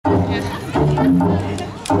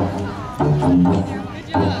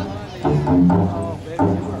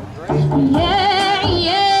Yeah,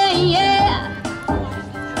 yeah, yeah.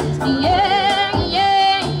 Yeah,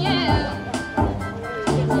 yeah, yeah.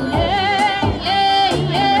 Yeah, yeah,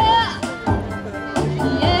 yeah.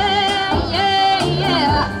 Yeah, yeah,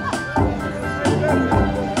 yeah.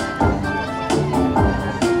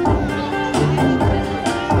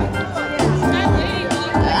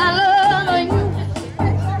 I love you,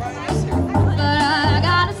 but I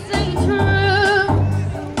gotta say true.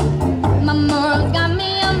 Mama's got me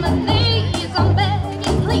on my knees. I'm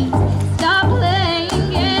begging, please stop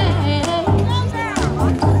playing games.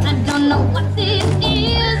 I don't know what this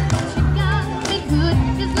is, but you got me good,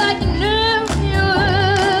 just like you knew you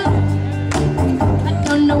would. I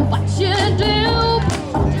don't know what you do,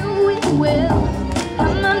 but you do it well.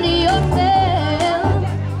 I'm under your spell.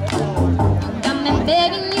 You got me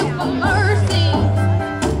begging you for mercy.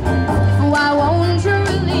 Why won't you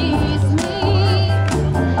release me?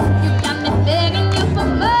 You got me begging you for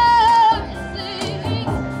mercy.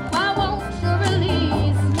 Why won't you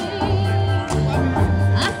release me?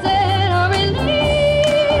 I said, oh, release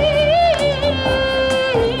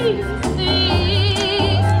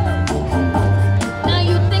me. Now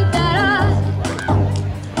you think that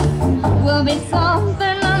I will be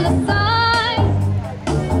something on the side,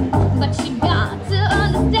 but you got to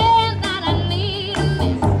understand that I need a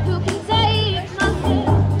man who can take my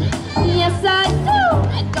hand. Yes, I do.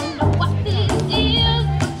 I don't know what this is,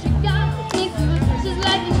 but you got me good, just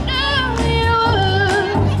like you knew you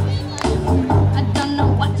would. I don't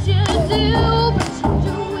know what you do, but you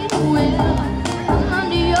do it well. I'm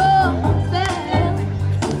under your spell.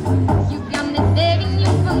 You got me begging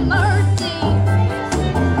you for mercy.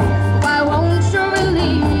 Why won't you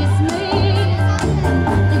release me?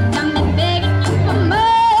 You got me begging you for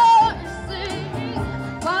mercy.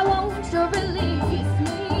 Why won't you release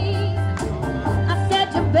me? I said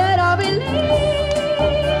you better release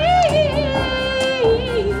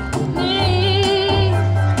me.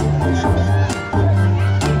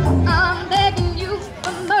 I'm begging you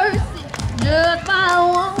for mercy. Just why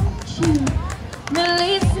won't you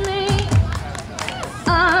release me?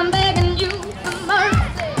 I'm begging you for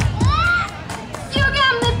mercy. You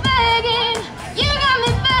got me begging. You got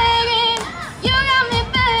me begging. You got me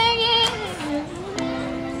begging.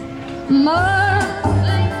 Mercy.